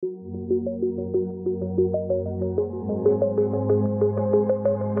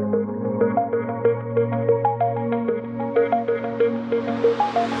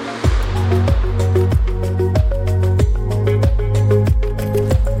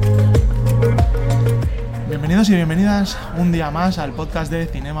Bienvenidos y bienvenidas un día más al podcast de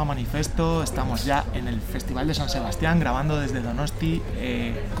Cinema Manifesto. Estamos ya en el Festival de San Sebastián, grabando desde Donosti.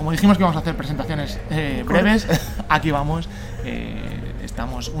 Como dijimos que íbamos a hacer presentaciones breves, aquí vamos.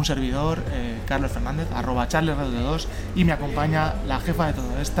 Estamos un servidor, Carlos Fernández, @charlesred2, y me acompaña la jefa de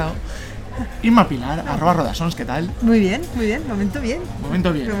todo esto, Inma Pilar, @rodasons. ¿Qué tal? Muy bien, momento bien.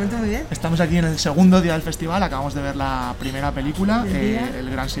 Momento bien. Muy bien. Estamos aquí en el segundo día del festival, acabamos de ver la primera película, El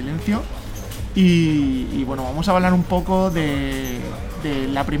Gran Silencio. Y bueno, vamos a hablar un poco de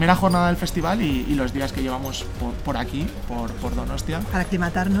la primera jornada del festival y los días que llevamos por aquí, por Donostia. Para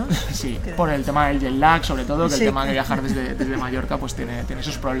aclimatarnos. Sí, por el tema del jet lag, sobre todo, que el tema de viajar desde Mallorca pues tiene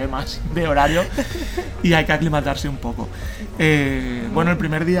esos problemas de horario y hay que aclimatarse un poco. Bueno, el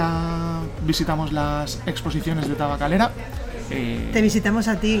primer día visitamos las exposiciones de Tabacalera. Te visitamos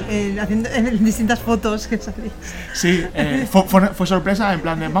a ti, haciendo distintas fotos que salís. Sí, fue sorpresa, en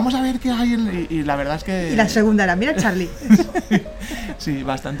plan de vamos a ver qué hay y la verdad es que... Y la segunda era, mira Charlie. Sí,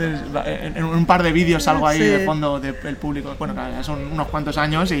 bastante. En un par de vídeos salgo ahí de fondo del público. Bueno, claro, ya son unos cuantos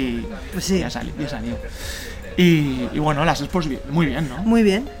años y pues sí. ya salió. Y bueno, las expos muy bien, ¿no? Muy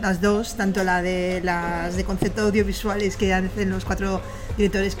bien, las dos, tanto las de concepto audiovisuales que hacen los 4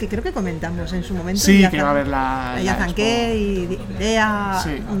 directores que creo que comentamos en su momento. Sí, que va a haber la Zanqué y Dea,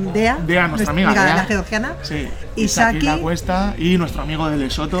 sí. Dea, nuestra amiga la georgiana. Sí. Isaki La Cuesta y nuestro amigo de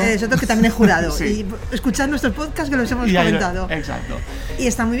Lesoto. Lesoto, que también es jurado. Sí. Y escuchad nuestros podcasts que los hemos comentado. Exacto. Y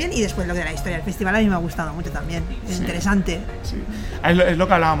está muy bien. Y después lo de la historia del festival a mí me ha gustado mucho también. Es interesante. Sí. Es lo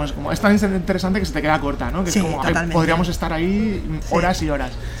que hablábamos. Como es tan interesante que se te queda corta, ¿no? Que sí, es como, totalmente. Podríamos estar ahí horas y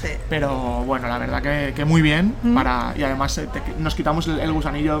horas. Sí. Pero bueno, la verdad que muy bien. Y además nos quitamos el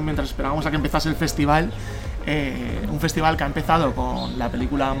gusanillo mientras esperábamos a que empezase el festival. Un festival que ha empezado con la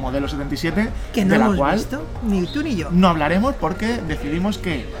película Modelo 77, que no de la hemos cual visto, ni tú ni yo. No hablaremos porque decidimos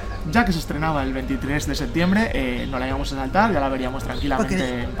que, ya que se estrenaba el 23 de septiembre, no la íbamos a saltar, ya la veríamos tranquilamente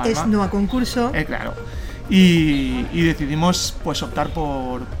porque en Palma. Es no a concurso. Claro. Y decidimos pues optar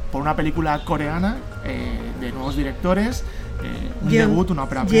por una película coreana de nuevos directores, un debut, una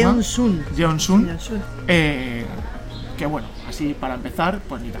ópera prima. Jeon-sun. Que bueno, así para empezar,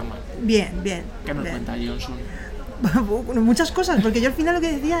 pues ni tan mal. Bien. ¿Qué nos cuenta Jeon-sun? Bueno, muchas cosas, porque yo al final lo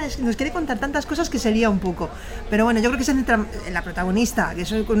que decía es que nos quiere contar tantas cosas que se lía un poco. Pero bueno, yo creo que se centra en la protagonista, que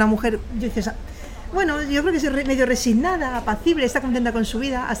es una mujer, bueno, yo creo que es medio resignada, apacible, está contenta con su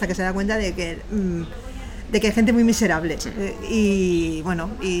vida, hasta que se da cuenta de que hay gente muy miserable. Sí. Y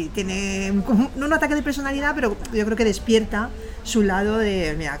bueno, y tiene no un ataque de personalidad, pero yo creo que despierta su lado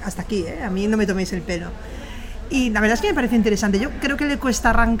de, mira, hasta aquí, a mí no me toméis el pelo. Y la verdad es que me parece interesante. Yo creo que le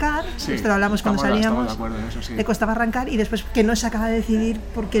cuesta arrancar, esto lo hablamos cuando salíamos, de acuerdo en eso, sí. Le costaba arrancar y después que no se acaba de decidir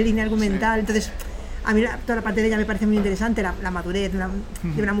por qué línea argumental. Sí. Entonces, a mí toda la parte de ella me parece muy interesante, la madurez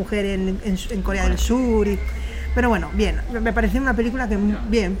de una mujer en Corea del Sur. Pero bueno, bien, me parece una película que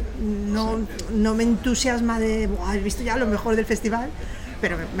bien, no me entusiasma de, he visto ya lo mejor del festival,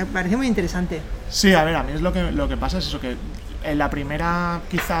 pero me parece muy interesante. Sí, a ver, a mí es lo que pasa es eso, que en la primera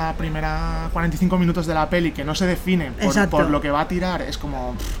 45 minutos de la peli, que no se define por lo que va a tirar, es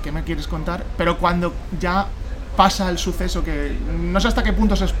como, ¿qué me quieres contar? Pero cuando ya pasa el suceso, que no sé hasta qué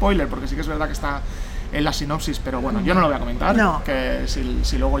punto es spoiler, porque sí que es verdad que está en la sinopsis, pero bueno, yo no lo voy a comentar, que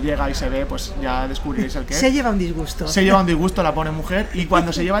si luego llega y se ve, pues ya descubriréis el qué. Se lleva un disgusto. La pobre mujer, y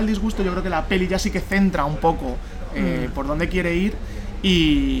cuando se lleva el disgusto yo creo que la peli ya sí que centra un poco por dónde quiere ir.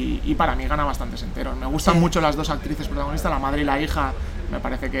 Y para mí gana bastantes enteros. Me gustan mucho las dos actrices protagonistas, la madre y la hija. Me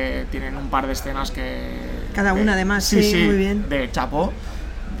parece que tienen un par de escenas que... Cada una además, sí, muy bien. De chapó,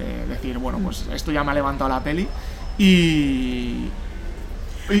 de decir, bueno, pues esto ya me ha levantado la peli. Y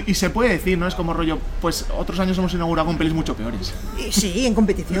se puede decir, ¿no? Es como rollo, pues otros años hemos inaugurado con pelis mucho peores. Sí, en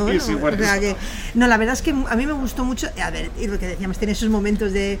competición. Sí, o sea que, no, la verdad es que a mí me gustó mucho. A ver, y lo que decíamos, tiene esos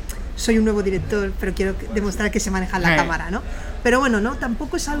momentos de soy un nuevo director, pero quiero demostrar que se maneja la cámara, ¿no? Pero bueno, no,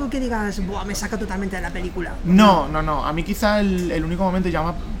 tampoco es algo que digas, me saca totalmente de la película. No. A mí quizá el único momento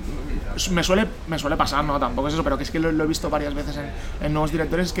me suele pasar, no, tampoco es eso, pero que es que lo he visto varias veces en nuevos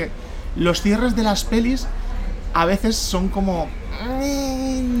directores, es que los cierres de las pelis a veces son como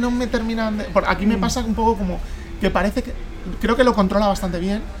no me terminan aquí me pasa un poco como que parece que creo que lo controla bastante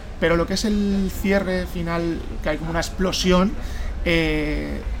bien, pero lo que es el cierre final, que hay como una explosión,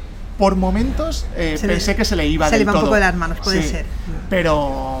 por momentos pensé que se le iba del todo. Se le va un poco de las manos, puede ser.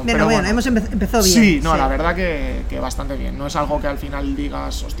 Pero bueno, empezó bien. Sí, la verdad que bastante bien. No es algo que al final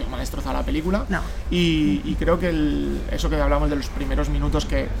digas, hostia, me ha destrozado la película. No. Y creo que eso que hablamos de los primeros minutos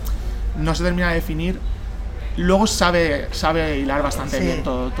que no se termina de definir, luego sabe hilar bastante bien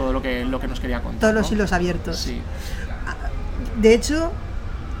todo lo que nos quería contar. Todos los hilos abiertos. Sí. De hecho,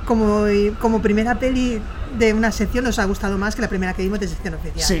 como primera peli de una sección nos ha gustado más que la primera que vimos de sección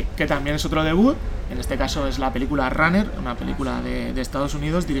oficial. Sí, que también es otro debut. En este caso es la película Runner, una película de Estados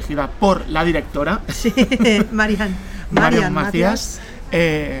Unidos dirigida por la directora. Sí, Marian Macías.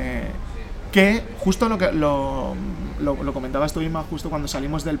 Que justo lo comentabas tú misma justo cuando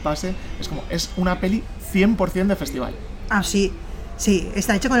salimos del pase, es una peli 100% de festival. Ah, sí,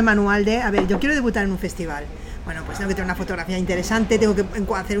 está hecho con el manual de, a ver, yo quiero debutar en un festival. Bueno, pues tengo que tener una fotografía interesante, tengo que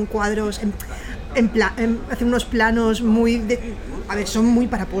hacer un cuadros, hacer unos planos muy, son muy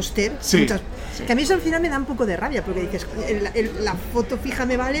para póster. Sí. Que a mí eso al final me da un poco de rabia, porque dices, la foto fija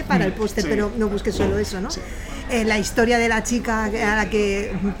me vale para el póster, pero no busques solo eso, ¿no? Sí. La historia de la chica a la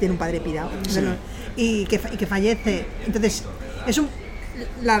que tiene un padre pirado, ¿no? y que fallece. Entonces,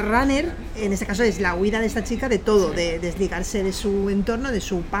 la runner, en este caso, es la huida de esta chica de todo, de desligarse de su entorno, de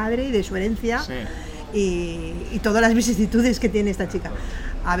su padre y de su herencia, y todas las vicisitudes que tiene esta chica.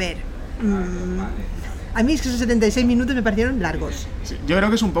 A ver, a mí esos 76 minutos me parecieron largos. Sí, yo creo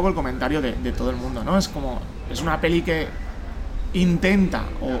que es un poco el comentario de todo el mundo, ¿no? Es una peli que intenta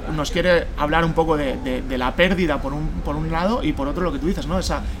o nos quiere hablar un poco de la pérdida por un lado, y por otro lo que tú dices, ¿no?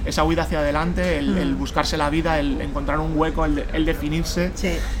 Esa huida hacia adelante, el buscarse la vida, el encontrar un hueco, el definirse.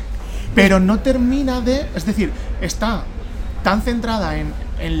 Sí. Pero no termina es decir, está tan centrada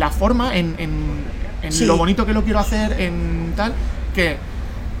en la forma, en lo bonito que lo quiero hacer, en tal, que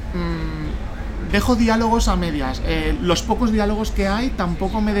dejo diálogos a medias. Los pocos diálogos que hay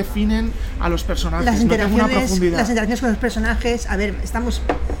tampoco me definen a los personajes. Las interacciones con los personajes, a ver, estamos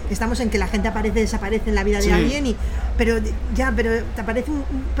en que la gente aparece, desaparece en la vida de alguien, pero te aparece un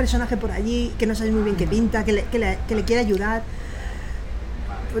personaje por allí que no sabes muy bien qué pinta, que le quiere ayudar.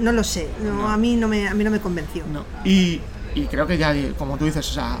 No lo sé, a mí no me convenció. No. Y creo que ya, como tú dices,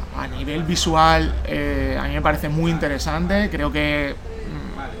 o sea, a nivel visual, a mí me parece muy interesante. Creo que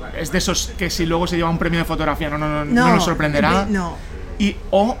es de esos que si luego se lleva un premio de fotografía no nos sorprenderá.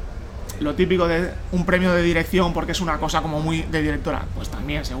 O lo típico de un premio de dirección, porque es una cosa como muy de directora, pues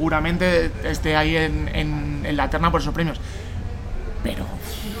también seguramente esté ahí en la terna por esos premios. Pero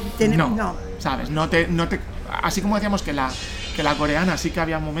no, ¿sabes? No te, así como decíamos que la coreana sí que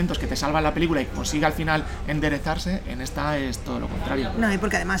había momentos que te salvan la película y consigue al final enderezarse, en esta es todo lo contrario. No, y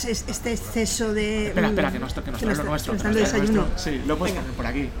porque además este exceso de... Espera, que nos trae lo nuestro. Está el desayuno. Sí, lo puedes poner por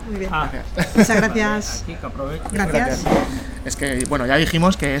aquí. Muy bien. Gracias. Muchas gracias. Gracias. Es que, bueno, ya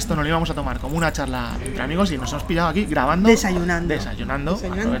dijimos que esto no lo íbamos a tomar como una charla entre amigos y nos hemos pillado aquí grabando. Desayunando.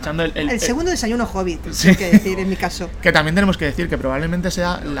 Aprovechando el segundo desayuno hobbit, hay que decir, en mi caso. Que también tenemos que decir que probablemente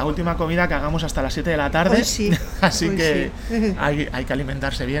sea la última comida que hagamos hasta las 7 de la tarde. Hoy sí. Así que hay que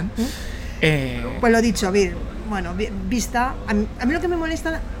alimentarse bien. Pues lo dicho, a ver, bueno, vista. A mí lo que me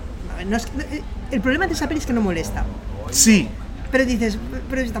molesta. El problema de esa peli es que no molesta. Sí. Pero dices,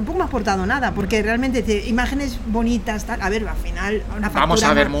 pero tampoco me ha aportado nada, porque realmente imágenes bonitas, tal. A ver, al final, vamos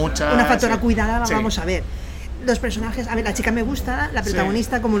a ver muchas. Una factura cuidada, vamos a ver. Los personajes, a ver, la chica me gusta, la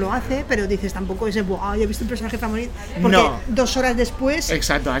protagonista como lo hace, pero dices tampoco ese, wow, yo he visto un personaje favorito, porque 2 horas después,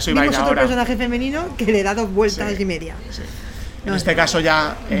 exacto, a eso iba vimos otro ahora. Personaje femenino que le da 2 vueltas y media. Sí. En este caso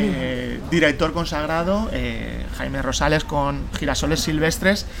ya director consagrado, Jaime Rosales con Girasoles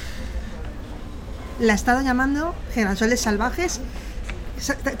Silvestres. La ha estado llamando Girasoles Salvajes.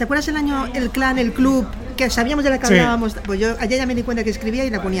 ¿Te acuerdas el año, el clan, el club, que sabíamos de la que hablábamos? Pues yo ayer ya me di cuenta que escribía y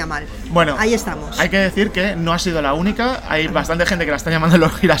la ponía mal. Bueno, ahí estamos. Hay que decir que no ha sido la única, hay bastante gente que la está llamando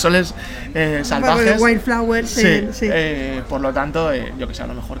los Girasoles Salvajes. Wildflowers, sí. Por lo tanto, yo que sé, a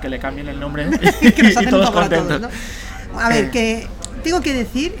lo mejor que le cambien el nombre y todos contentos. Todos, ¿no? A ver, que tengo que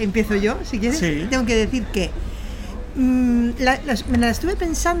decir, empiezo yo, si quieres, tengo que decir que me la estuve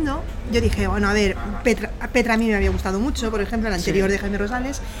pensando. Yo dije, bueno, a ver, Petra a mí me había gustado mucho, por ejemplo, la anterior de Jaime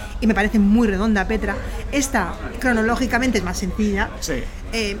Rosales, y me parece muy redonda Petra. Esta, cronológicamente, es más sencilla.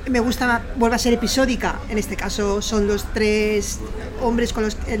 Me gusta, vuelve a ser episódica. En este caso son los 3 hombres con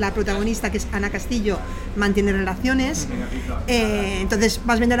los que la protagonista, que es Ana Castillo, mantiene relaciones. Entonces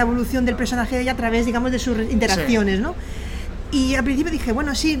vas viendo la evolución del personaje de ella a través, digamos, de sus interacciones, ¿no? Y al principio dije,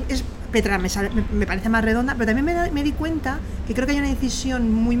 bueno, sí, Petra me parece más redonda, pero también me di cuenta que creo que hay una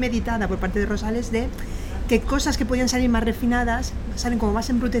decisión muy meditada por parte de Rosales de que cosas que podían salir más refinadas salen como más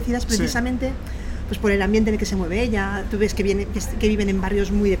embrutecidas precisamente pues por el ambiente en el que se mueve ella. Tú ves que viven en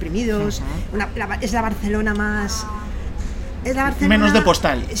barrios muy deprimidos, es la Barcelona más... Es la Barcelona, menos de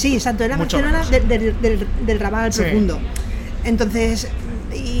postal. Sí, exacto, es la Barcelona del Raval profundo. Entonces,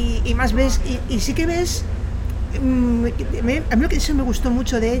 y más ves, y sí que ves... A mí lo que eso me gustó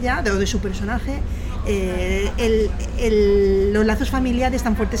mucho de ella, de su personaje, los lazos familiares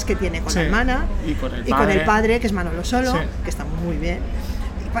tan fuertes que tiene con la hermana y con el padre, que es Manolo Solo, que está muy bien,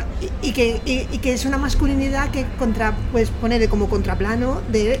 y que es una masculinidad que pues poner como contraplano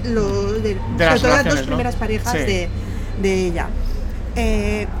de sobre todo las dos primeras parejas de ella.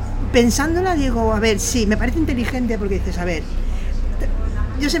 Pensándola digo, a ver, sí, me parece inteligente porque dices, a ver,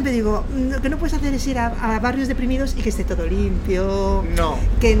 yo siempre digo, lo que no puedes hacer es ir a barrios deprimidos y que esté todo limpio,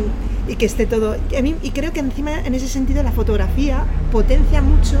 y que esté todo... Y creo que encima en ese sentido la fotografía potencia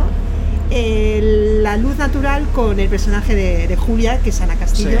mucho la luz natural con el personaje de Julia, que es Ana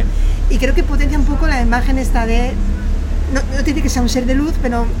Castillo, y creo que potencia un poco la imagen esta de... No tiene que ser un ser de luz,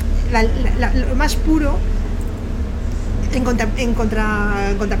 pero lo más puro en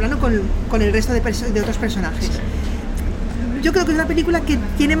contraplano con el resto de otros personajes. Sí. Yo creo que es una película que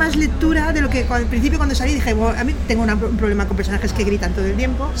tiene más lectura de lo que al principio cuando salí dije, bueno, a mí tengo un problema con personajes que gritan todo el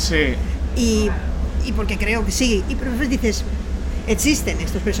tiempo. Sí. Y porque creo que sí. Y pero dices, existen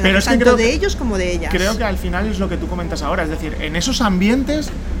estos personajes, tanto de ellos como de ellas. Creo que al final es lo que tú comentas ahora, es decir, en esos ambientes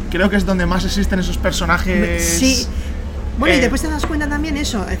creo que es donde más existen esos personajes. Sí. Bueno, y después te das cuenta también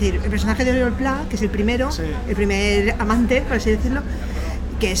eso, es decir, el personaje de Oriol Pla, que es el primero, el primer amante, por así decirlo,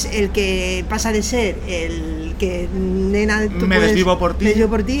 que es el que pasa de ser el que, nena, tú me desvivo por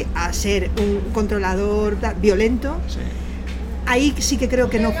ti, a ser un controlador violento. Sí. Ahí sí que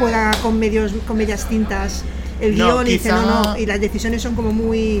creo que no juega con medias tintas el guión, y dice y las decisiones son como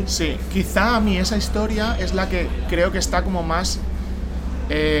muy... Sí, quizá a mí esa historia es la que creo que está como más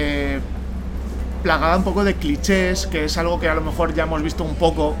plagada un poco de clichés, que es algo que a lo mejor ya hemos visto un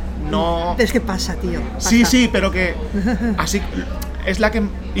poco, no... Pero es que pasa, tío. Pasa. Sí, pero que así... Es la que...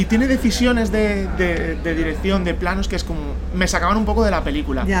 Y tiene decisiones de dirección, de planos, que es como... Me sacaban un poco de la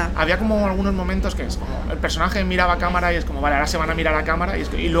película. Ya. Había como algunos momentos que es como... El personaje miraba a cámara y es como... Vale, ahora se van a mirar a cámara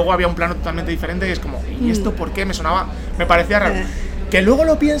y luego había un plano totalmente diferente y es como... ¿Y esto por qué? Me sonaba... Me parecía raro. Que luego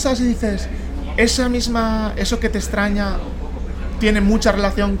lo piensas y dices... Eso que te extraña tiene mucha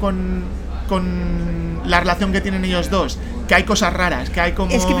relación con la relación que tienen ellos dos. Que hay cosas raras, que hay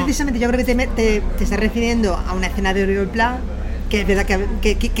como... Es que precisamente yo creo que te estás refiriendo a una escena de Oriol Pla, que es verdad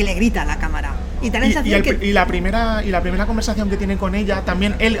que le grita a la cámara. Y la primera conversación que tiene con ella,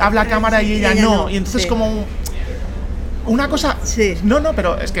 también él habla a cámara y ella no. Y entonces como una cosa... Sí. No,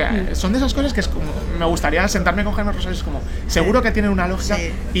 pero es que son de esas cosas que es como... Me gustaría sentarme con Jaime Rosales, como... Seguro que tienen una lógica.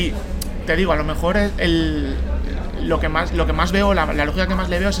 Sí. Y te digo, a lo mejor lo que más veo, la lógica que más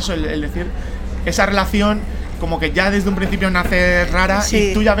le veo es eso, el decir... Esa relación... como que ya desde un principio nace rara,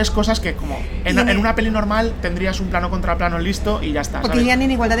 y tú ya ves cosas que como en una peli normal tendrías un plano contra plano listo y ya está. Porque ya en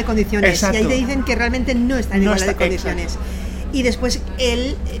igualdad de condiciones. Exacto. Y ahí te dicen que realmente no está en igualdad de condiciones. Exacto. Y después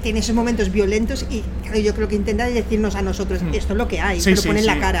él tiene esos momentos violentos y claro, yo creo que intenta decirnos a nosotros esto es lo que hay, te lo pone en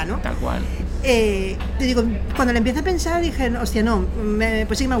la cara, ¿no? Tal cual. Te digo, cuando le empecé a pensar dije, hostia, no,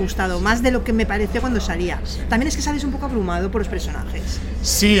 pues sí que me ha gustado, más de lo que me pareció cuando salía. Sí. También es que sales un poco abrumado por los personajes.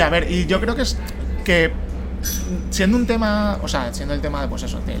 Sí, a ver, y yo creo que es que siendo el tema de, pues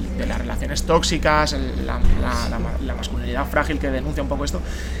eso, de las relaciones tóxicas, la masculinidad frágil que denuncia un poco esto,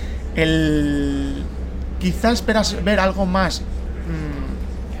 quizás esperas ver algo más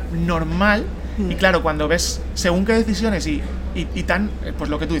normal, y claro, cuando ves según qué decisiones y tan,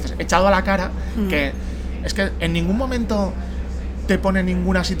 pues lo que tú dices, echado a la cara, que es que en ningún momento te pone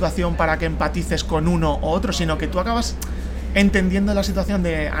ninguna situación para que empatices con uno u otro, sino que tú acabas entendiendo la situación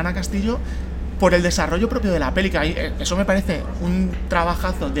de Ana Castillo por el desarrollo propio de la peli, que eso me parece un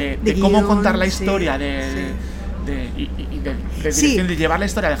trabajazo de cómo guión, contar la historia, de dirección, de llevar la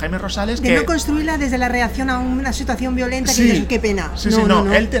historia de Jaime Rosales. De no construirla desde la reacción a una situación violenta, que dices, qué pena.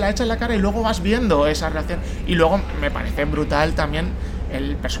 No, él te la echa en la cara y luego vas viendo esa reacción. Y luego me parece brutal también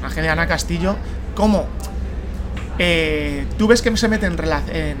el personaje de Ana Castillo, cómo tú ves que se mete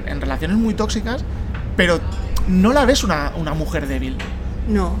en relaciones muy tóxicas, pero no la ves una mujer débil.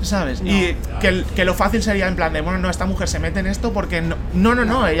 No. ¿Sabes? No. Y que lo fácil sería en plan de, bueno, no, esta mujer se mete en esto porque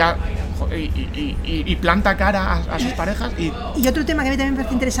no, ella y planta cara a sus parejas. Y otro tema que a mí también me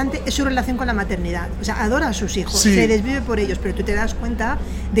parece interesante es su relación con la maternidad. O sea, adora a sus hijos, sí, se desvive por ellos, pero tú te das cuenta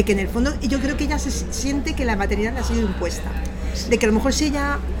de que en el fondo, y yo creo que ella se siente que la maternidad le ha sido impuesta. De que a lo mejor si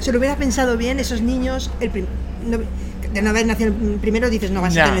ella se lo hubiera pensado bien, esos niños, de no haber nacido el primero, dices, no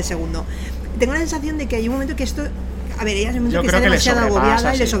vas a estar en el segundo. Tengo la sensación de que hay un momento que esto... A ver, ella es un momento que está demasiado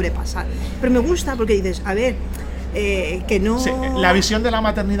agobiada y le sobrepasa. Pero me gusta porque dices, a ver, que no... Sí, la visión de la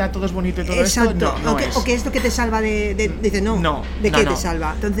maternidad, todo es bonito y todo esto, no es. O que esto que te salva dice, no, ¿de qué te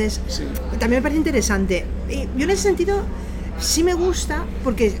salva? Entonces, también me parece interesante. Y yo en ese sentido sí me gusta,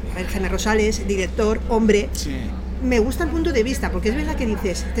 porque, a ver, Jaime Rosales, director, hombre, me gusta el punto de vista, porque es verdad que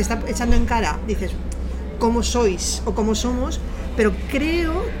dices, te está echando en cara, dices, cómo sois o cómo somos, pero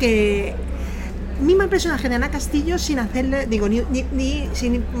creo que mima el personaje de Ana Castillo sin hacerle, digo, ni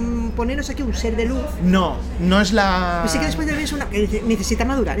sin poneros aquí un ser de luz. No es la... Pues sí que después de ver es una que dice, necesita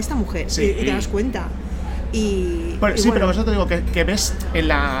madurar esta mujer, Sí. y te das cuenta. Y Sí, bueno, pero por eso te digo que ves en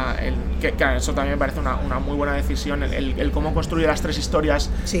que eso también me parece una muy buena decisión, el cómo construye las 3 historias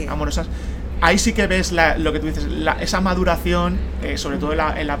Sí. amorosas. Ahí sí que ves lo que tú dices, esa maduración, sobre todo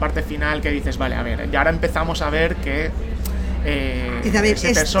en la parte final, que dices, vale, a ver, y ahora empezamos a ver que dice, a ver,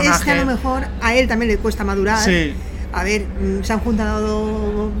 ese personaje... a lo mejor a él también le cuesta madurar. Sí. A ver, se han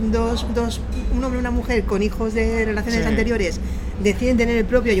juntado dos, un hombre y una mujer con hijos de relaciones Sí. anteriores, deciden tener el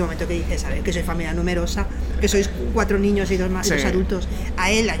propio, y hay un momento que dices, a ver, que soy familia numerosa, que sois 4 niños y 2 más, Sí. 2 adultos. A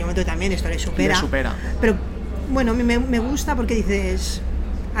él hay un momento que también esto le supera. Pero bueno, me gusta porque dices,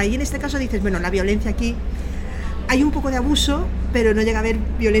 ahí en este caso dices, bueno, la violencia aquí, hay un poco de abuso, pero no llega a haber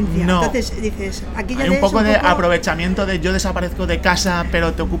violencia. No. Entonces dices, aquí ya hay un poco de aprovechamiento de yo desaparezco de casa,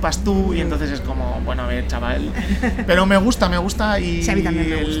 pero te ocupas tú, y entonces es como, bueno, a ver, chaval. Pero me gusta y... Sí, a mí también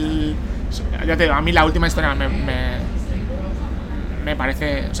me gusta. Ya te digo, a mí la última historia me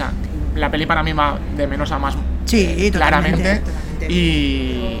parece... O sea, la peli para mí va de menos a más, sí, claramente. Totalmente.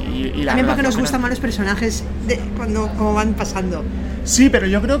 Y la también porque nos relación gustan más los personajes como van pasando. Sí, pero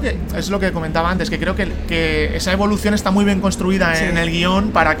yo creo que es lo que comentaba antes, que creo que esa evolución está muy bien construida Sí. en el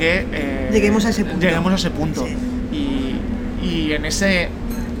guión para que lleguemos a ese punto. Sí. Y en ese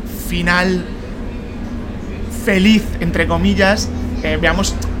final feliz, entre comillas,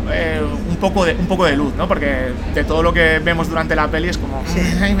 veamos un poco de luz, ¿no? Porque de todo lo que vemos durante la peli es como, Sí.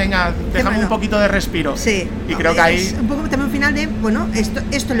 Ay, venga, déjame un poquito de respiro. Sí. Y creo que ahí... Es un poco también un final de, bueno, esto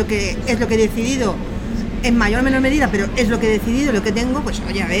es lo que he decidido, en mayor o menor medida, pero es lo que he decidido, lo que tengo, pues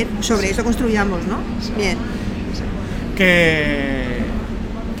oye, a ver, sobre eso construyamos, ¿no? Bien. Que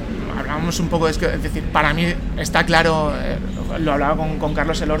hablábamos un poco de esto, es decir, para mí está claro, lo hablaba con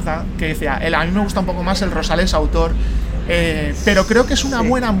Carlos Elorza, que decía, a mí me gusta un poco más el Rosales autor, pero creo que es una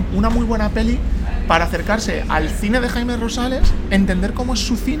muy buena peli para acercarse al cine de Jaime Rosales, entender cómo es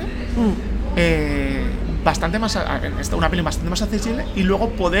su cine, bastante más, una peli bastante más accesible, y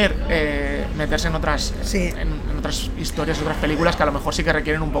luego poder meterse en otras, en otras historias, otras películas que a lo mejor sí que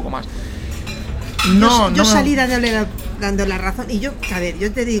requieren un poco más. Yo salí dando la razón, y yo, a ver,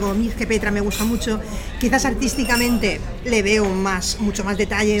 yo te digo, a mí es que Petra me gusta mucho, quizás artísticamente le veo mucho más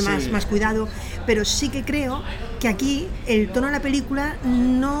detalle, Sí. más cuidado, pero sí que creo que aquí el tono de la película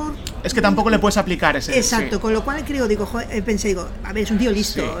no... Es que tampoco le puedes aplicar ese... Exacto, sí. con lo cual creo, pensé, a ver, es un tío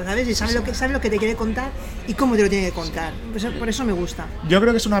listo, Sí. ¿sabes? Y sabe lo que te quiere contar y cómo te lo tiene que contar. Por eso me gusta. Yo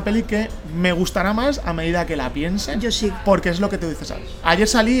creo que es una peli que me gustará más a medida que la piense. Yo sí. Porque es lo que tú dices. Ayer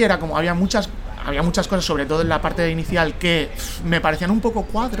salí y era como, había muchas cosas, sobre todo en la parte inicial, que me parecían un poco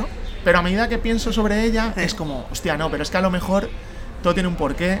cuadro, pero a medida que pienso sobre ella, es como, hostia, no, pero es que a lo mejor todo tiene un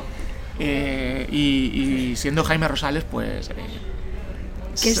porqué, y siendo Jaime Rosales, pues...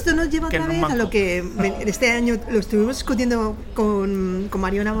 que esto nos lleva otra vez a lo que este año lo estuvimos discutiendo con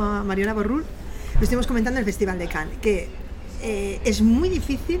Mariona Borrul, lo estuvimos comentando en el Festival de Cannes, que es muy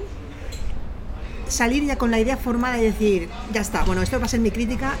difícil salir ya con la idea formada y decir, ya está, bueno, esto va a ser mi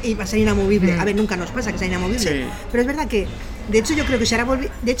crítica y va a ser inamovible. A ver, nunca nos pasa que sea inamovible. Sí. Pero es verdad que, de hecho, yo creo que se hará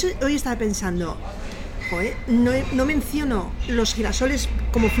de hecho, hoy estaba pensando, joder, no menciono los girasoles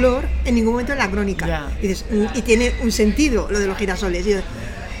como flor en ningún momento en la crónica. Yeah. Y tiene un sentido lo de los girasoles. Y yo,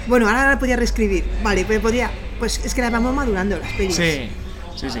 bueno, ahora la podría reescribir. Vale, pero pues es que las vamos madurando las pelis. Sí.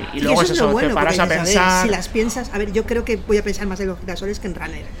 Y luego eso es lo bueno, te paras a dices, pensar... A ver, si las piensas, a ver, yo creo que voy a pensar más en los girasoles que en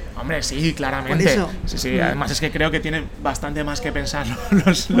Runner. Hombre, sí, claramente. Por eso. Sí, además es que creo que tienen bastante más que pensar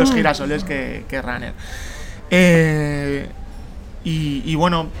los girasoles que Runner. Y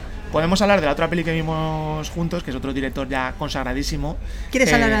bueno, podemos hablar de la otra peli que vimos juntos, que es otro director ya consagradísimo.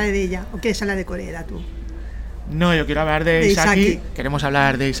 ¿Quieres hablar de ella o quieres hablar de Corea, tú? No, yo quiero hablar de Isaki. Queremos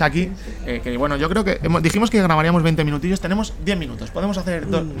hablar de Isaki. Que bueno, yo creo que dijimos que grabaríamos 20 minutillos. Tenemos 10 minutos. ¿Podemos hacer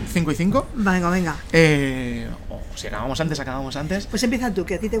 5 y 5? Venga. O si acabamos antes. Pues empieza tú,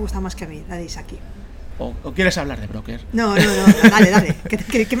 que a ti te gusta más que a mí, la de Isaki. ¿O quieres hablar de Broker? No, dale.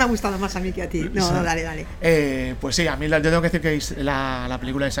 que me ha gustado más a mí que a ti. No, dale. Pues sí, a mí yo tengo que decir que la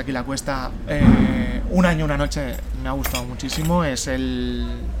película de Isaki La Cuesta, Un año, una noche, me ha gustado muchísimo.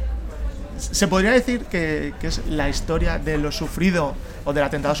 Se podría decir que es la historia de lo sufrido o del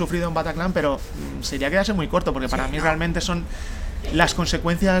atentado sufrido en Bataclan, pero sería quedarse muy corto, porque para mí realmente son las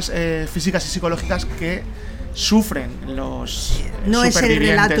consecuencias físicas y psicológicas que sufren los no es el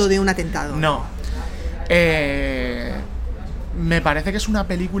supervivientes. relato de un atentado. No. Me parece que es una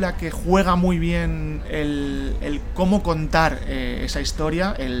película que juega muy bien el cómo contar esa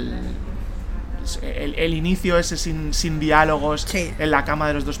historia, el inicio ese sin diálogos, Sí. en la cama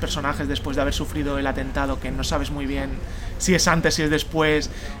de los dos personajes después de haber sufrido el atentado, que no sabes muy bien si es antes, si es después,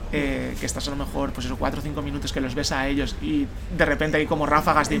 que estás a lo mejor, pues eso, 4 o 5 minutos que los ves a ellos y de repente hay como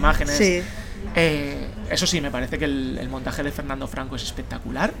ráfagas de imágenes. Sí. Eso sí, me parece que el montaje de Fernando Franco es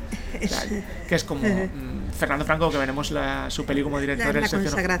espectacular. O sea, que es como Fernando Franco, que veremos su peli como director, La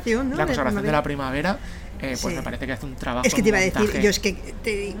consagración, ¿no? La consagración de la primavera. Pues Sí. me parece que hace un trabajo. Es que te iba a en decir, montaje. yo es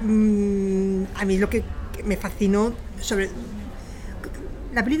que a mí lo que me fascinó sobre...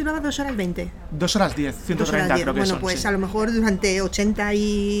 La peli duraba 2 horas 20. 2 horas 10, 2 130 horas 10. creo que Bueno, son. pues Sí. a lo mejor durante 80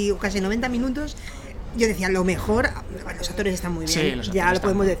 y casi 90 minutos yo decía, lo mejor, bueno, los actores están muy bien, Sí, los ya actores lo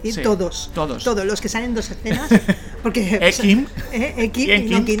podemos están- decir, sí, todos los que salen 2 escenas, porque Kim.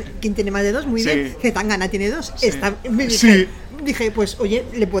 Kim tiene más de 2, muy Sí. bien, Zetangana tiene 2, Sí. dije, dije, pues oye,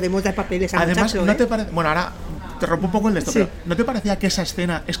 le podemos dar papeles al Además, muchacho, ¿no te parece? Bueno, ahora te rompo un poco el de esto, Sí. pero ¿no te parecía que esa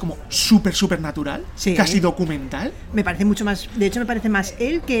escena es como súper natural? Sí. Casi documental. Me parece mucho más, de hecho me parece más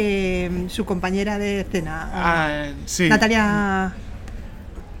él que su compañera de escena, Sí. Natalia...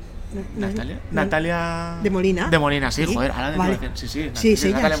 Natalia de Molina. De Molina, sí, Sí, joder, ahora vale. sí, Sí,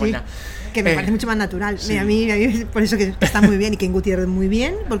 Natalia sí. Molina. Que me parece mucho más natural. sí. A mí por eso que está muy bien, y Ken Gutiérrez muy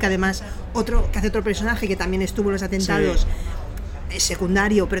bien, porque además que hace otro personaje que también estuvo en los atentados, es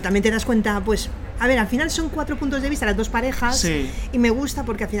secundario, pero también te das cuenta, pues, a ver, al final son 4 puntos de vista las dos parejas, Sí. y me gusta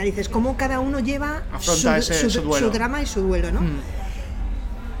porque al final dices cómo cada uno lleva Afronta su duelo. su drama y su duelo, ¿no? Mm.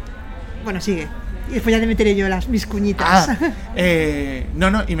 Bueno, sigue. Y después ya te meteré yo mis cuñitas.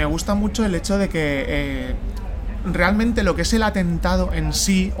 No, y me gusta mucho el hecho de que realmente lo que es el atentado en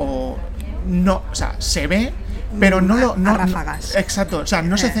sí, o sea, se ve, pero no lo. A ráfagas. Exacto, o sea,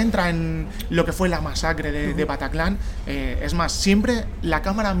 no se centra en lo que fue la masacre de Bataclan. Es más, siempre la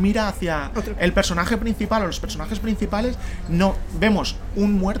cámara mira hacia el personaje principal o los personajes principales. No vemos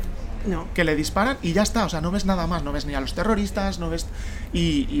un muerto. No. Que le disparan y ya está, o sea, no ves nada más, no ves ni a los terroristas, no ves...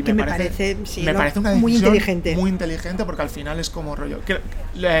 Y que me parece sí, me parece una decisión muy inteligente. Muy inteligente, porque al final es como rollo...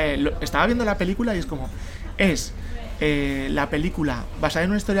 Estaba viendo la película y es como... Es la película basada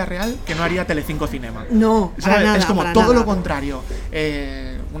en una historia real que no haría Telecinco Cinema. No, ¿sabes? para nada, es como para todo nada. lo contrario.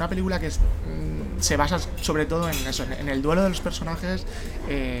 Una película que se basa sobre todo en eso, en el duelo de los personajes,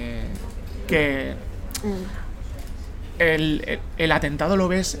 que... El atentado lo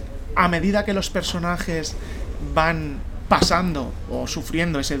ves a medida que los personajes van pasando o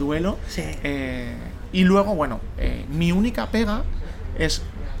sufriendo ese duelo. Sí. Y luego, bueno, mi única pega es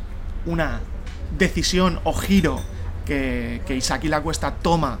una decisión o giro que Isaki Lacuesta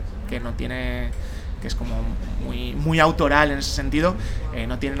toma, que no tiene, que es como muy autoral en ese sentido,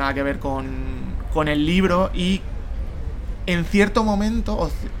 no tiene nada que ver con el libro, y en cierto momento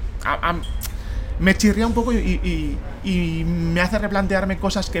me chirría un poco y me hace replantearme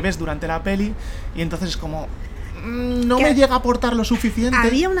cosas que ves durante la peli, y entonces es como no me llega a aportar lo suficiente.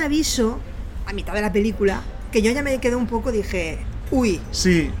 Había un aviso a mitad de la película que yo ya me quedé un poco, dije, uy.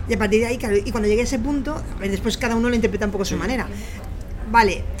 Sí. Y a partir de ahí, claro, y cuando llegué a ese punto, después cada uno lo interpreta un poco a su manera.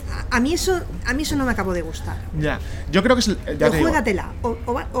 Vale, a mí eso no me acabó de gustar. Ya, yo creo que es, ya O te digo, juégatela,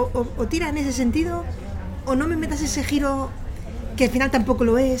 o tira en ese sentido, o no me metas ese giro que al final tampoco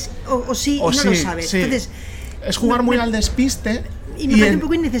lo es, o sí, o y no sí, lo sabes. sí. Entonces, es jugar muy al despiste. y me parece un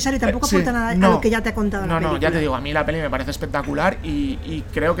poco innecesario, tampoco sí, aporta nada a lo que ya te ha contado la película. No, ya te digo, a mí la peli me parece espectacular, y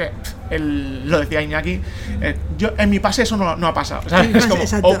creo que lo decía Iñaki, yo en mi pase eso no ha pasado, ¿sabes? Es como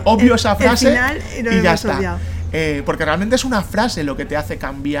Exacto. obvio esa frase El final, y ya está. obviado. Porque realmente es una frase lo que te hace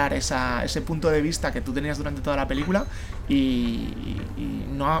cambiar ese punto de vista que tú tenías durante toda la película, y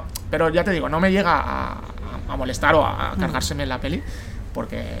no, pero ya te digo, no me llega a molestar o a cargárseme en la peli,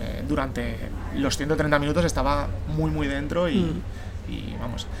 porque durante los 130 minutos estaba muy dentro, y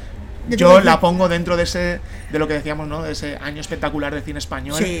vamos, yo la pongo dentro de lo que decíamos, ¿no? De ese año espectacular de cine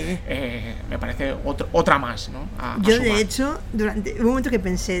español. Sí. Me parece otra más, ¿no? Yo, sumar. de hecho, durante un momento que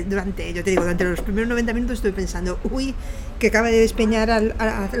pensé, durante los primeros 90 minutos estuve pensando, uy, que acaba de despeñar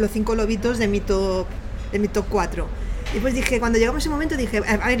a los 5 lobitos de mi top 4. Y pues dije, cuando llegamos a ese momento dije,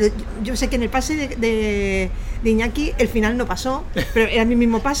 a ver, yo sé que en el pase de Iñaki el final no pasó, pero era mi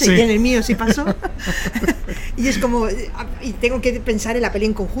mismo pase, Sí. y en el mío sí pasó. Y es como, y tengo que pensar en la peli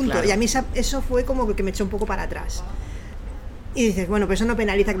en conjunto, Claro. y a mí eso fue como que me echó un poco para atrás. Y dices, bueno, pues eso no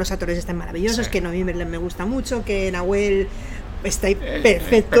penaliza que los actores estén maravillosos, Sí. que Noemí Merlén me gusta mucho, que Nahuel está ahí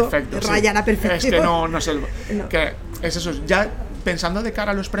perfecto, raya sí. la perfección. Es que no sé, No. que es eso, ya pensando de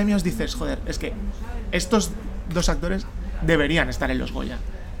cara a los premios dices, joder, es que estos dos actores deberían estar en los Goya.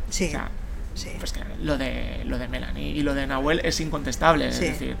 Sí, O sea, sí. pues que lo de Melanie y lo de Nahuel es incontestable, Sí.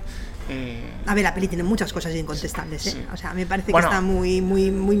 es decir, A ver, la peli tiene muchas cosas incontestables, ¿eh? Sí. O sea, me parece Bueno. que está muy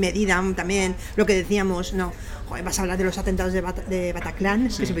medida también. Lo que decíamos, no, joder, vas a hablar de los atentados de Bataclan,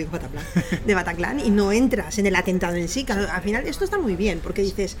 que siempre digo Bataclan, de Bataclan, y no entras en el atentado en sí. Claro, al final esto está muy bien, porque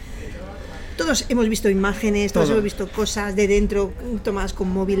dices, todos hemos visto imágenes, todos hemos visto cosas de dentro tomadas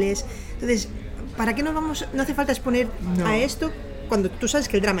con móviles. Entonces, ¿para qué nos vamos? No hace falta exponer a esto cuando tú sabes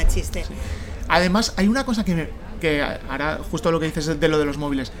que el drama existe. Sí. Además, hay una cosa que ahora, justo lo que dices de lo de los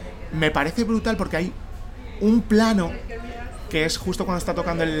móviles, me parece brutal porque hay un plano que es justo cuando está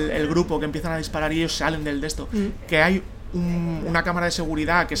tocando el grupo, que empiezan a disparar y ellos salen del de esto, que hay una cámara de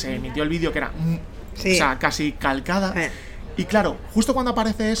seguridad que se emitió el vídeo que era o sea, casi calcada. Y claro, justo cuando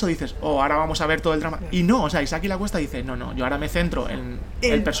aparece eso dices, ahora vamos a ver todo el drama. Y no, o sea, Isaac y la Cuesta dice, no, yo ahora me centro en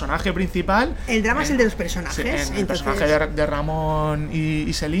el personaje principal. El drama es el de los personajes. Sí, en el personaje de Ramón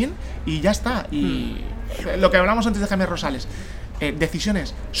y Celine, y ya está. Y lo que hablamos antes de Jaime Rosales,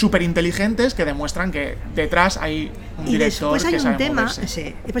 decisiones súper inteligentes que demuestran que detrás hay un director que sabe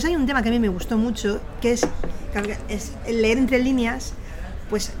moverse. Después hay un tema que a mí me gustó mucho, que es leer entre líneas.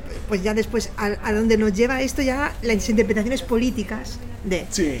 Pues ya después a donde nos lleva esto ya las interpretaciones políticas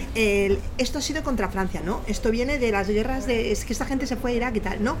de esto ha sido contra Francia, ¿no? Esto viene de las guerras es que esta gente se fue a Irak y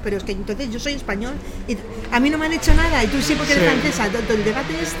tal, no, pero es que entonces yo soy español y a mí no me han hecho nada y tú sí porque eres francesa. El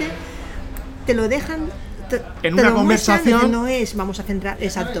debate te lo dejan en una conversación, no es vamos a centrar,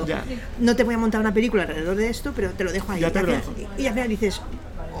 exacto, no te voy a montar una película alrededor de esto, pero te lo dejo ahí y al final dices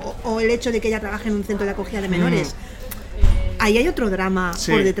o el hecho de que ella trabaje en un centro de acogida de menores. Ahí hay otro drama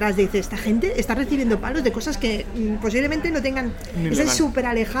por detrás, de esta gente está recibiendo palos de cosas que posiblemente no tengan, están súper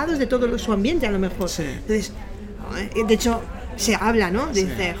alejados de todo su ambiente a lo mejor. Entonces, de hecho, se habla, ¿no?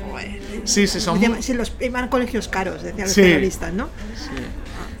 Dice, joder, los van colegios caros, decían los periodistas, ¿no?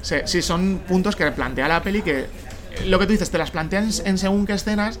 Sí, son puntos que plantea la peli que lo que tú dices, te las planteas en según qué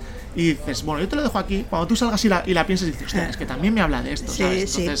escenas y dices, bueno, yo te lo dejo aquí, cuando tú salgas y la pienses dices, hostia, es que también me habla de esto,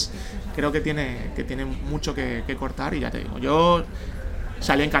 ¿sabes? Entonces creo que tiene mucho que cortar y ya te digo, yo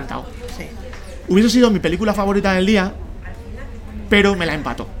salí encantado. Hubiese sido mi película favorita del día, pero me la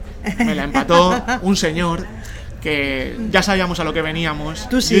empató un señor que ya sabíamos a lo que veníamos.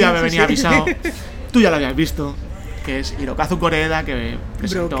 Yo ya me venía avisado, tú ya lo habías visto, que es Hirokazu Koreeda, que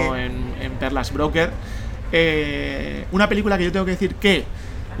presentó en Perlas Broker. Una película que yo tengo que decir que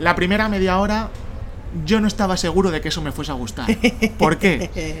la primera media hora yo no estaba seguro de que eso me fuese a gustar. ¿Por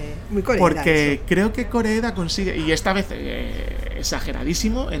qué? Muy Koreeda, porque eso. Creo que Koreeda consigue, y esta vez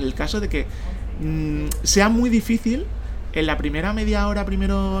exageradísimo, en el caso de que sea muy difícil en la primera media hora,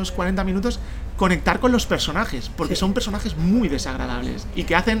 primeros 40 minutos, conectar con los personajes, porque son personajes muy desagradables y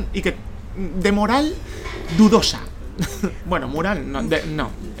que de moral dudosa. Bueno, moral no,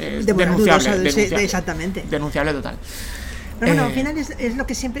 denunciable, exactamente. Denunciable total. Pero bueno, al final es lo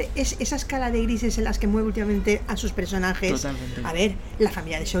que siempre es esa escala de grises en las que mueve últimamente a sus personajes. Totalmente. A ver, la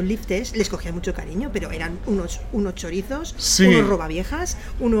familia de shoplifters les cogía mucho cariño, pero eran unos chorizos, unos robaviejas,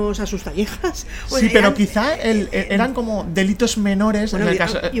 unos asustaviejas. Sí, pero quizá eran como delitos menores, bueno, en el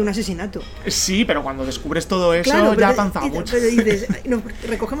caso. Y un asesinato. Sí, pero cuando descubres todo eso ya ha avanzado mucho. Pero dices, nos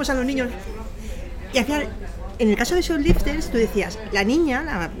recogemos a los niños y al final. En el caso de shoplifters, tú decías, la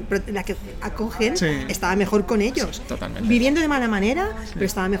niña, la que acogen, estaba mejor con ellos. Sí, totalmente. Viviendo de mala manera, pero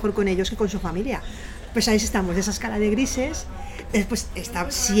estaba mejor con ellos que con su familia. Pues ahí estamos, de esa escala de grises. Después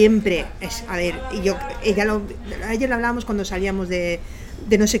está siempre, a ver, ayer lo hablábamos cuando salíamos de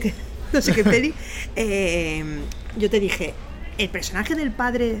no sé qué peli. Yo te dije, el personaje del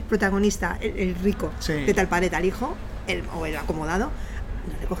padre protagonista, el rico, de tal padre, tal hijo, o el acomodado,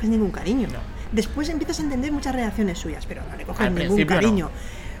 no le coges ningún cariño. No. Después empiezas a entender muchas reacciones suyas, pero no le coges ningún cariño. No.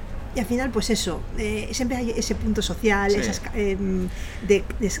 Y al final, pues eso, siempre hay ese punto social, esas,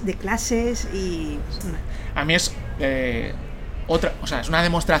 de clases y... A mí es es una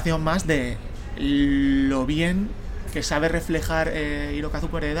demostración más de lo bien que sabe reflejar Hirokazu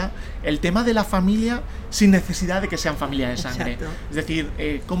Koreeda el tema de la familia sin necesidad de que sean familia de sangre. Exacto. Es decir,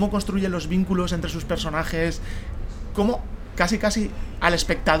 cómo construye los vínculos entre sus personajes, cómo casi al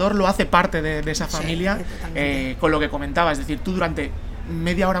espectador lo hace parte de esa familia, con lo que comentaba. Es decir, tú durante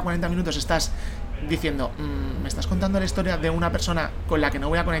media hora, 40 minutos estás diciendo, me estás contando la historia de una persona con la que no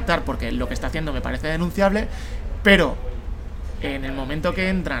voy a conectar porque lo que está haciendo me parece denunciable, pero en el momento que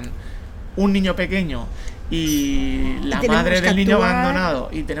entran un niño pequeño y la madre del niño abandonado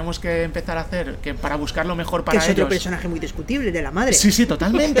y tenemos que empezar a hacer que para buscar lo mejor para ellos, que es otro personaje muy discutible de la madre. Sí,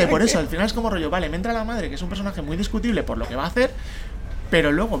 totalmente. Por eso al final es como rollo, vale, me entra la madre, que es un personaje muy discutible por lo que va a hacer,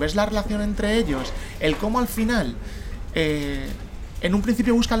 pero luego ves la relación entre ellos, el cómo al final en un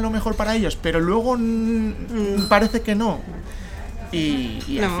principio buscan lo mejor para ellos, pero luego parece que no.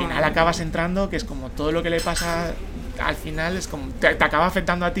 y al final acabas entrando, que es como todo lo que le pasa al final es como te acaba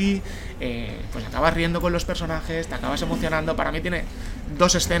afectando a ti, pues acabas riendo con los personajes, te acabas emocionando. Para mí tiene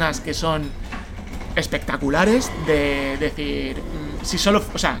 2 escenas que son espectaculares, de decir, si solo,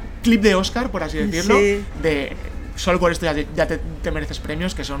 o sea, clip de Oscar, por así decirlo, Sí. de solo por esto ya te mereces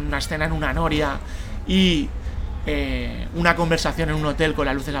premios, que son una escena en una noria y una conversación en un hotel con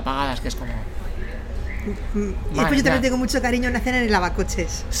las luces apagadas, que es como... Y después yo también tengo mucho cariño en una escena en el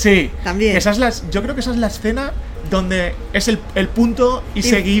lavacoches. Sí, También. Yo creo que esa es la escena donde es el punto y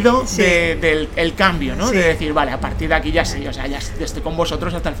seguido sí. del cambio, ¿no? Sí. De decir, vale, a partir de aquí ya sí, o sea, ya estoy con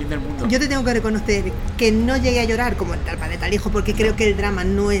vosotros hasta el fin del mundo. Yo te tengo que reconocer que no llegué a llorar como en Tal padre tal hijo, porque creo que el drama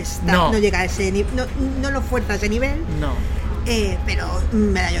no llega a ese nivel, no lo fuerza a ese nivel. No. Pero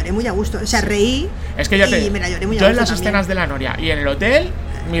me la lloré muy a gusto, o sea, reí. Es que y me la lloré muy a gusto. Yo en las también. escenas de la noria y en el hotel,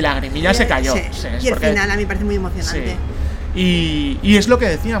 mi lagrimilla se cayó. Sí. Sí, Y el final a mí me parece muy emocionante. Sí. Y es lo que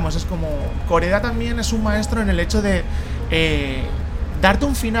decíamos, es como Koreda también es un maestro en el hecho de darte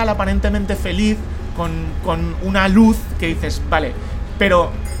un final aparentemente feliz con una luz que dices, vale,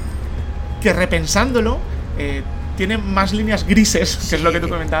 pero que repensándolo tiene más líneas grises, que es lo que tú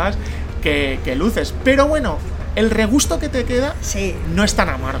comentabas, que luces. Pero bueno, el regusto que te queda no es tan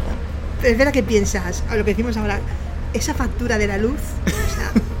amargo. Es verdad que piensas, a lo que decimos ahora, esa factura de la luz, o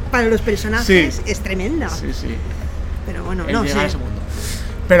sea, para los personajes es tremenda. Sí, sí. Pero bueno, El no llegar a sé. ese mundo.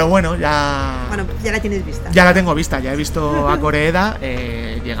 Pero bueno, ya... Bueno, ya la tienes vista. Ya la tengo vista, ya he visto a Koreda.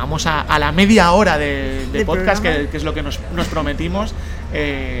 Llegamos a la media hora de podcast, que es lo que nos prometimos.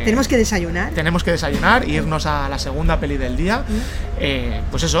 Tenemos que desayunar. Tenemos que desayunar e irnos a la segunda peli del día.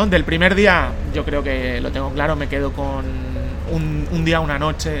 Pues eso, del primer día yo creo que lo tengo claro, me quedo con un día, una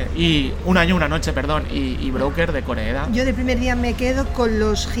noche, y un año, una noche, perdón, y Broker de Koreda. Yo del primer día me quedo con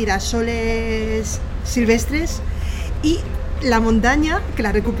los girasoles silvestres y la montaña, que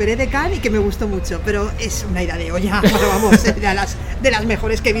la recuperé de Cannes y que me gustó mucho, pero es una ida de olla, pero vamos, de las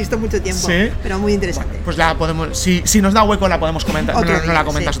mejores que he visto mucho tiempo. ¿Sí? Pero muy interesante. Pues la podemos, si nos da hueco la podemos comentar, Otro no día, la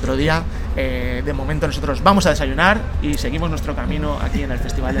comentas otro día. De momento nosotros vamos a desayunar y seguimos nuestro camino aquí en el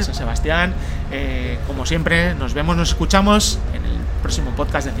Festival de San Sebastián. Como siempre, nos vemos, nos escuchamos en el próximo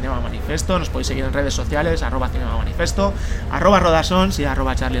podcast de Cinema Manifesto. Nos podéis seguir en redes sociales, @Cinema Manifesto, @Rodasons y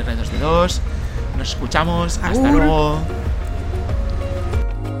 @CharlieRed222. Nos escuchamos, hasta Agur. luego.